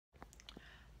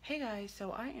Hey guys,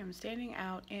 so I am standing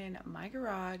out in my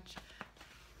garage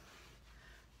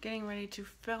getting ready to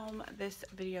film this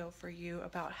video for you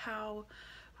about how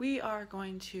we are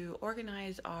going to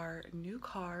organize our new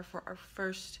car for our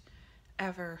first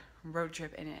ever road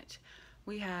trip in it.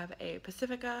 We have a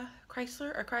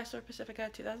Chrysler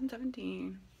Pacifica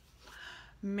 2017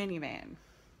 minivan.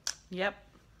 Yep,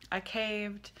 I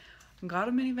caved, got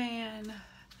a minivan.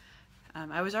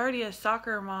 I was already a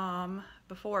soccer mom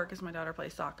before because my daughter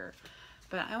plays soccer,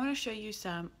 but I want to show you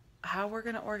how we're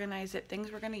going to organize it,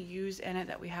 things we're going to use in it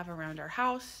that we have around our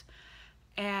house,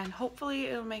 and hopefully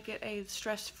it'll make it a as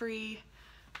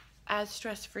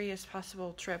stress-free as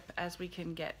possible trip as we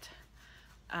can get.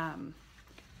 I'm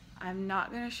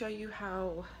not going to show you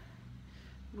how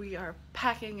we are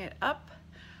packing it up.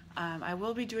 I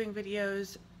will be doing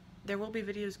videos. There will be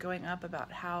videos going up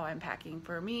about how I'm packing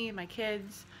for me, my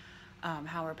kids,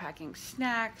 how we're packing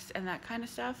snacks and that kind of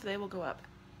stuff. They will go up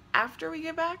after we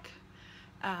get back.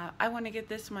 I want to get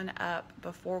this one up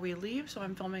before we leave, so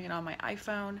I'm filming it on my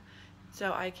iPhone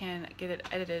so I can get it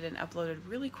edited and uploaded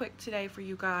really quick today for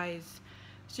you guys,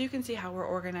 so you can see how we're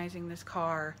organizing this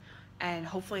car and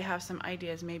hopefully have some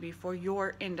ideas maybe for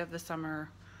your end of the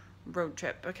summer road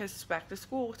trip, because back to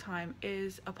school time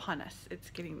is upon us.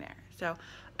 It's getting there. So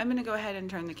I'm going to go ahead and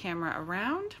turn the camera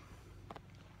around,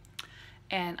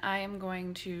 and I am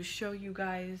going to show you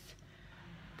guys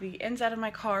the inside of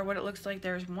my car, what it looks like.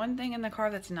 There's one thing in the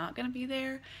car that's not going to be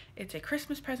there. It's a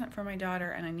Christmas present for my daughter,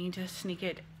 and I need to sneak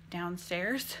it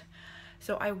downstairs.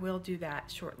 So I will do that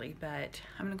shortly, but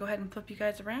I'm going to go ahead and flip you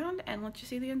guys around and let you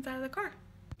see the inside of the car.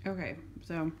 Okay,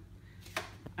 so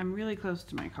I'm really close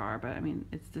to my car, but I mean,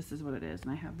 this is what it is,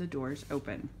 and I have the doors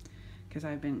open because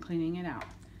I've been cleaning it out.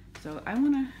 So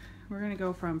we're gonna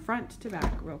go from front to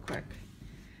back real quick.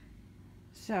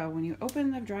 So when you open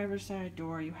the driver's side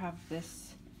door, you have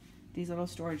these little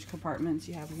storage compartments.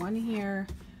 You have one here.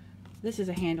 This is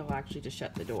a handle actually to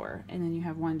shut the door, and then you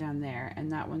have one down there,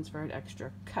 and that one's for an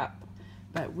extra cup.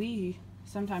 But we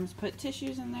sometimes put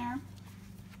tissues in there,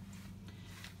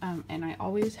 and I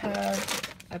always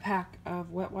have a pack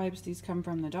of wet wipes. These come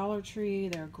from the Dollar Tree.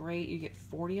 They're great. You get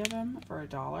 40 of them for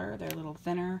 $1. They're a little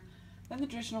thinner than the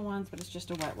traditional ones, but it's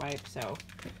just a wet wipe, so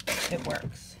it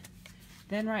works.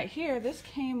 Then right here, this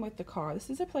came with the car. This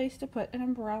is a place to put an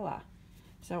umbrella.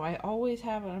 So I always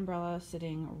have an umbrella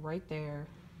sitting right there.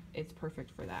 It's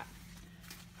perfect for that.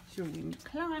 So when you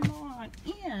climb on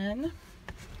in,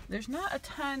 there's not a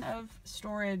ton of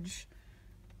storage.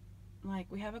 Like,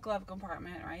 we have a glove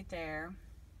compartment right there.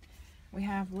 We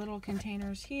have little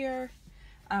containers here.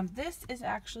 This is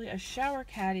actually a shower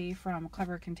caddy from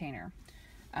Clever Container.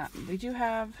 We do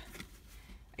have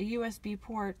a USB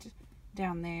port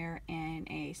down there and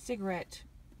a cigarette,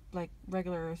 like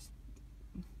regular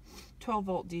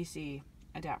 12-volt DC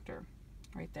adapter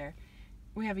right there.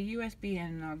 We have a USB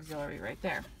and an auxiliary right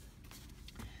there.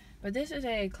 But this is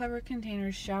a Clever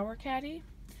Container shower caddy.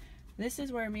 This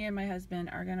is where me and my husband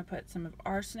are going to put some of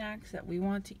our snacks that we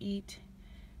want to eat.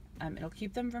 It'll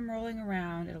keep them from rolling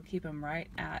around. It'll keep them right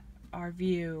at our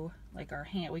view, like our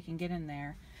hand. We can get in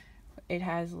there. It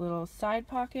has little side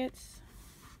pockets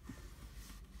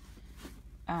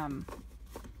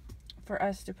for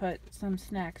us to put some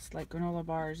snacks like granola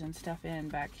bars and stuff in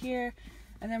back here.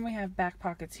 And then we have back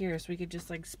pockets here, so we could just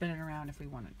like spin it around if we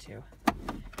wanted to.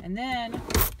 And then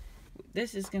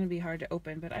this is going to be hard to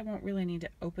open, but I won't really need to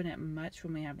open it much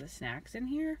when we have the snacks in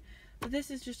here. But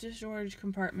this is just a storage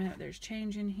compartment. There's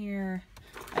change in here.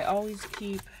 I always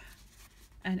keep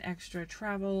an extra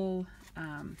travel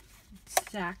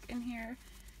sack in here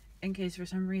in case for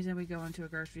some reason we go into a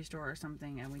grocery store or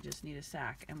something and we just need a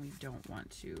sack and we don't want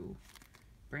to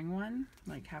bring one,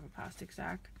 like have a plastic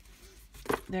sack.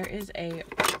 There is a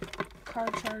car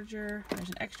charger. There's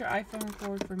an extra iPhone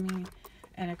cord for me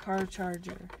and a car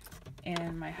charger,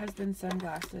 and my husband's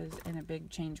sunglasses in a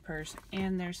big change purse,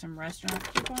 and there's some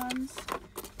restaurant coupons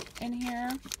in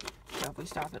here, so if we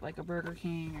stop at like a Burger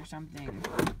King or something.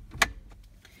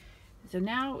 So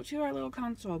now to our little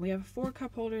console. We have 4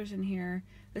 cup holders in here.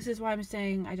 This is why I'm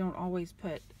saying I don't always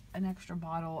put an extra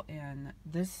bottle in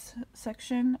this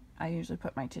section. I usually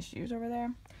put my tissues over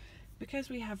there because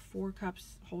we have 4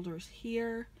 cups holders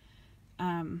here.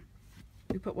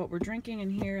 We put what we're drinking in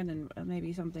here, and then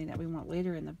maybe something that we want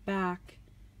later in the back,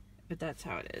 but that's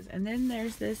how it is. And then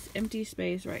there's this empty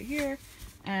space right here,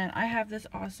 and I have this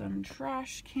awesome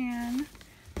trash can.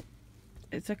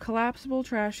 It's a collapsible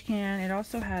trash can. It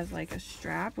also has like a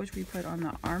strap which we put on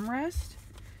the armrest,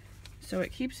 so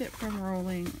it keeps it from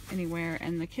rolling anywhere,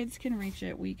 and the kids can reach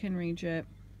it, we can reach it,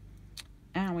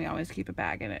 and we always keep a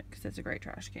bag in it because it's a great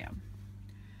trash can.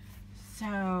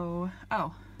 So,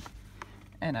 oh,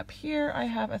 and up here I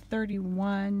have a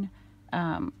 31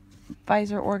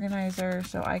 visor organizer,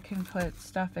 so I can put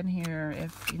stuff in here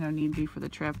if, you know, need be for the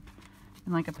trip,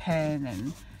 and like a pen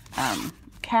and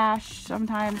cash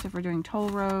sometimes if we're doing toll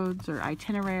roads, or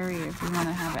itinerary if we want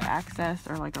to have it accessed,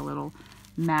 or like a little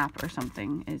map or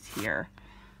something is here.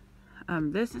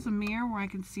 This is a mirror where I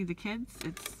can see the kids.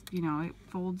 It's, you know, it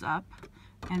folds up,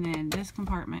 and then this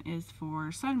compartment is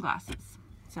for sunglasses.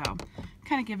 So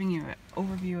kind of giving you an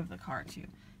overview of the car too.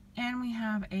 And we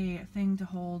have a thing to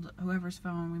hold whoever's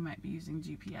phone we might be using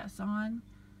GPS on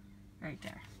right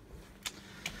there.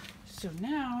 So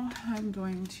now I'm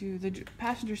going to, the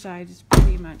passenger side is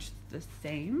pretty much the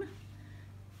same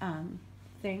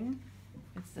thing.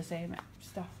 It's the same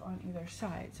stuff on either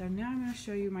side. So now I'm going to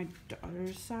show you my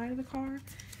daughter's side of the car.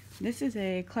 This is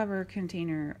a Clever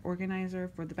container organizer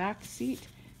for the back seat.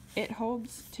 It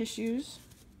holds tissues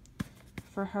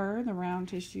for her, the round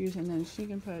tissues, and then she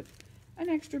can put an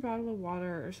extra bottle of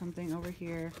water or something over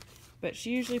here. But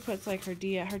she usually puts like her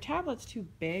tablet's too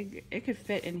big. It could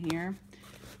fit in here.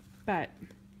 But,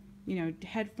 you know,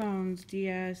 headphones,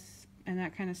 DS, and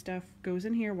that kind of stuff goes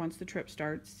in here once the trip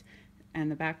starts. And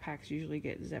the backpacks usually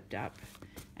get zipped up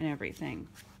and everything.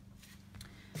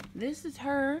 This is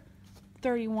her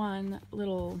 31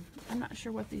 little, I'm not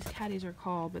sure what these caddies are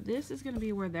called, but this is going to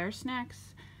be where their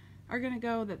snacks are going to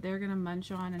go, that they're going to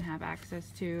munch on and have access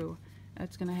to.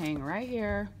 That's going to hang right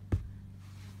here.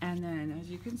 And then, as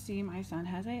you can see, my son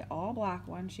has a all black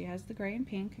one. She has the gray and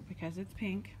pink because it's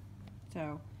pink.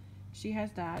 So she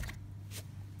has that.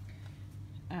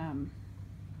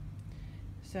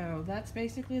 So that's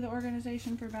basically the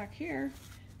organization for back here,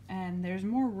 and there's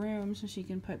more room so she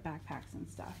can put backpacks and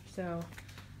stuff. So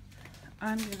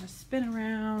I'm gonna spin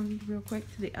around real quick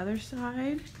to the other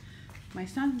side. My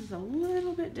son's is a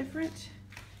little bit different.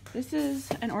 This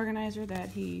is an organizer that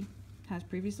he has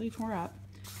previously tore up,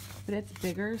 but it's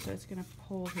bigger, so it's gonna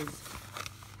hold his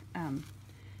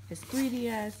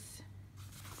 3DS,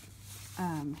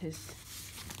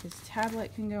 his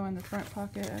tablet can go in the front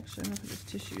pocket. Actually, I'm gonna put his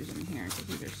tissues in here because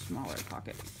these are smaller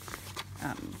pockets.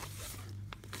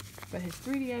 But his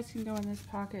 3DS can go in this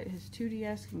pocket. His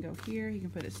 2DS can go here. He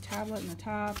can put his tablet in the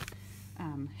top.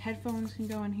 Headphones can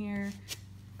go in here.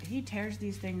 He tears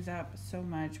these things up so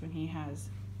much when he has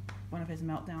one of his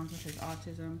meltdowns with his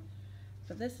autism.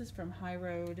 But this is from High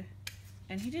Road,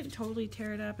 and he didn't totally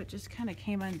tear it up. It just kind of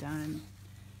came undone.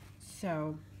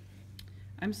 So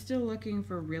I'm still looking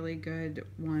for really good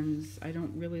ones. I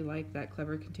don't really like that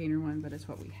Clever container one, but it's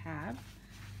what we have.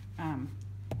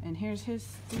 And here's his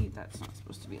seat. That's not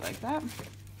supposed to be like that.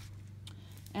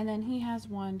 And then he has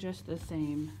one just the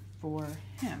same for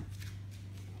him.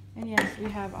 And yes, we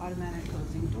have automatic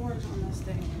closing doors on this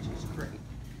thing, which is great.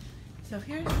 So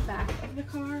here's the back of the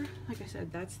car. Like I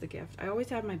said, that's the gift. I always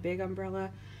have my big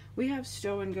umbrella. We have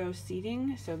stow and go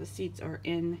seating, so the seats are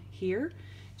in here.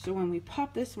 So when we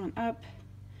pop this one up,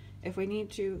 if we need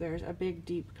to, there's a big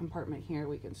deep compartment here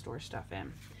we can store stuff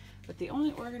in. But the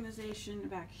only organization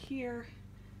back here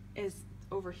is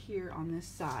over here on this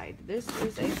side. This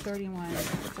is a 31,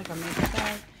 it's like a makeup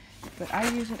bag, but I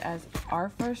use it as our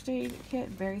first aid kit,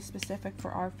 very specific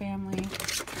for our family.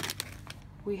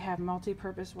 We have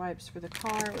multi-purpose wipes for the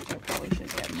car, which I probably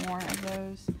should get more of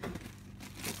those.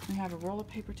 We have a roll of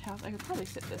paper towels. I could probably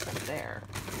sit this up there.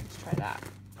 Let's try that.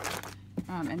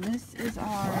 And this is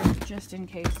our just in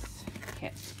case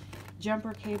kit.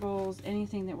 Jumper cables,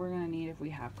 anything that we're going to need if we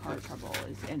have car trouble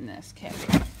is in this kit.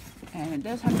 And it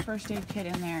does have a first aid kit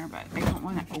in there, but I don't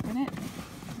want to open it.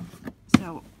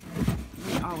 So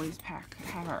we always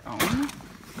have our own. I'm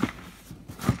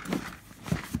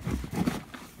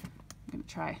going to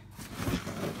try.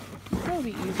 It'd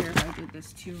probably be easier if I did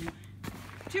this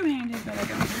two-handed, but I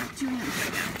don't have two hands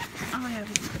right now. All I have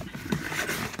is one.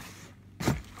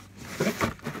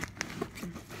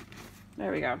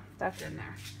 There we go. That's in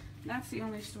there. That's the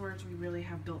only storage we really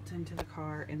have built into the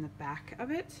car in the back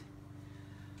of it.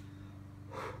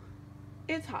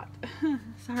 It's hot.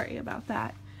 Sorry about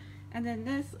that. And then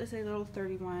this is a little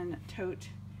 31 tote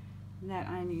that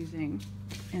I'm using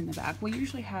in the back. We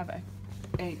usually have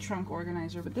a trunk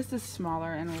organizer, but this is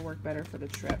smaller and will work better for the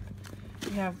trip.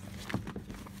 We have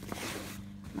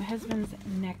my husband's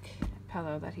neck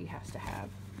pillow that he has to have.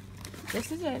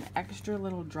 This is an extra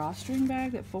little drawstring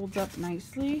bag that folds up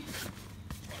nicely.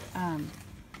 And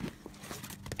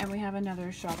we have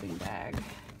another shopping bag.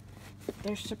 I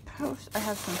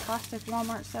have some plastic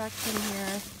Walmart sacks in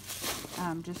here,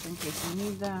 just in case we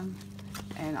need them.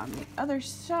 And on the other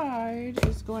side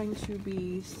is going to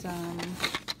be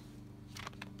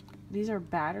these are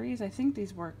batteries. I think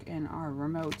these work in our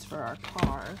remotes for our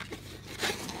car.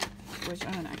 which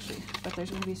I don't actually, but there's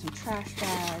going to be some trash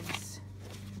bags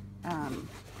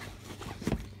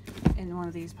in one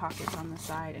of these pockets on the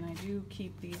side, and I do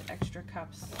keep these extra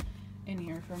cups in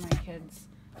here for my kids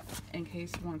in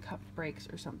case one cup breaks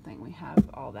or something. We have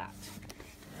all that.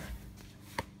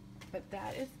 But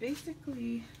that is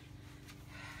basically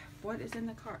what is in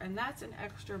the car, and that's an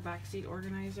extra backseat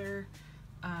organizer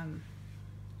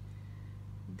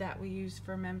that we use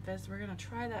for Memphis. We're gonna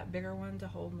try that bigger one to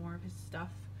hold more of his stuff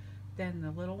than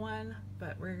the little one,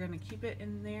 but we're gonna keep it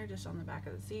in there just on the back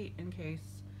of the seat in case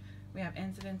we have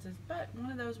incidences. But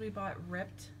one of those we bought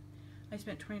ripped. I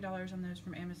spent $20 on those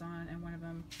from Amazon, and one of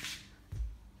them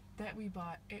that we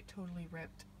bought, it totally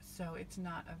ripped, so it's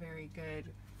not a very good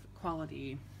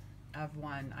quality of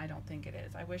one. I don't think it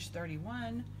is. I wish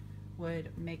 31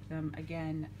 would make them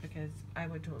again, because I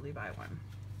would totally buy one.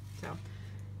 So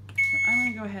I'm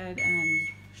gonna go ahead and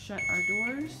shut our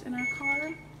doors in our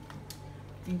car.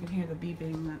 You can hear the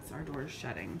beeping, that's our doors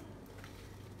shutting.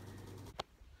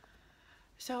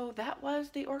 So that was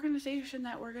the organization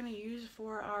that we're gonna use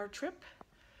for our trip.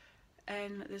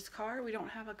 And this car, we don't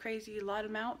have a crazy lot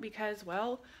amount because,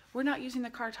 well, we're not using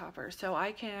the car topper, so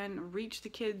I can reach the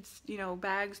kids, you know,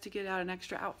 bags to get out an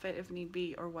extra outfit if need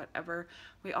be or whatever.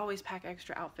 We always pack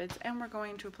extra outfits, and we're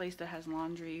going to a place that has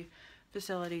laundry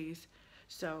facilities,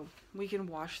 so we can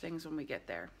wash things when we get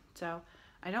there. So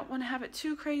I don't want to have it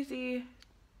too crazy.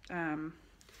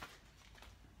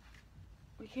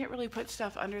 We can't really put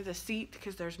stuff under the seat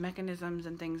because there's mechanisms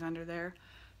and things under there.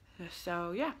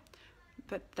 So yeah.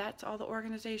 But that's all the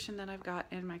organization that I've got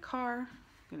in my car. I'm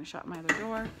gonna shut my other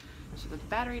door so the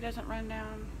battery doesn't run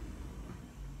down.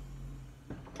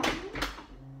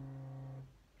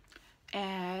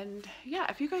 And yeah,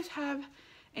 if you guys have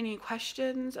any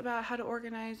questions about how to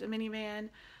organize a minivan,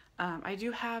 I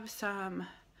do have some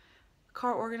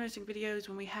car organizing videos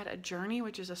when we had a Journey,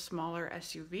 which is a smaller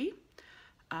SUV.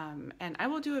 And I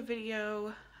will do a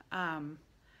video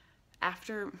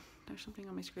after, there's something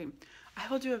on my screen. I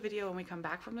will do a video when we come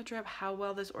back from the trip, how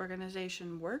well this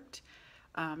organization worked.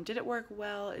 Did it work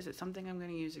well? Is it something I'm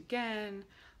going to use again?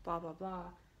 Blah, blah, blah.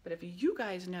 But if you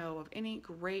guys know of any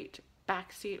great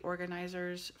backseat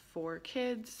organizers for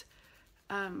kids,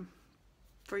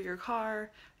 for your car,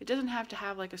 it doesn't have to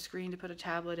have like a screen to put a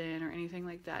tablet in or anything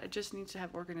like that. It just needs to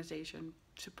have organization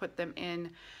to put them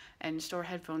in and store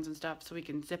headphones and stuff so we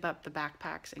can zip up the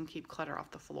backpacks and keep clutter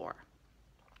off the floor.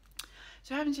 So if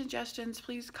you have any suggestions,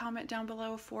 please comment down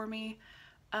below for me.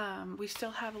 We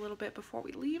still have a little bit before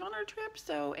we leave on our trip,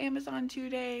 so Amazon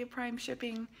 2-day Prime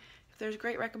shipping. If there's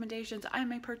great recommendations, I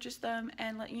may purchase them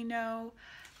and let you know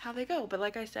how they go. But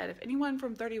like I said, if anyone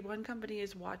from 31 Company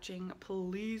is watching,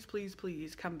 please, please,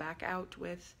 please come back out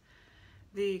with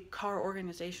the car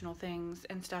organizational things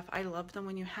and stuff. I loved them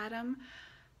when you had them,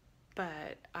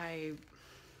 but I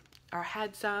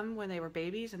had some when they were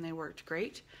babies and they worked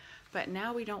great. But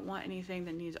now we don't want anything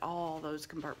that needs all those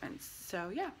compartments. So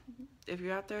yeah, if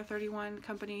you're out there, 31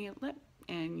 Company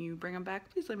and you bring them back,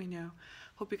 please let me know.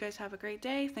 Hope you guys have a great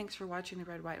day. Thanks for watching the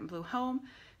Red, White, and Blue Home.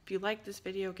 If you like this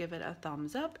video, give it a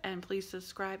thumbs up, and please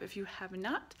subscribe if you have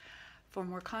not for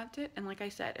more content. And like I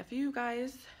said, if you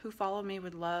guys who follow me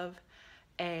would love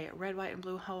a Red, White, and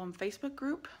Blue Home Facebook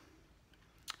group,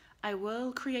 I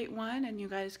will create one and you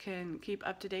guys can keep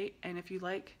up to date. And if you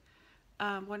like,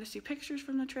 want to see pictures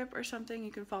from the trip or something,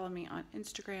 you can follow me on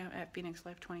Instagram at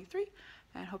PhoenixLife23.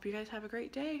 And I hope you guys have a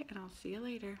great day, and I'll see you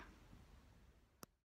later.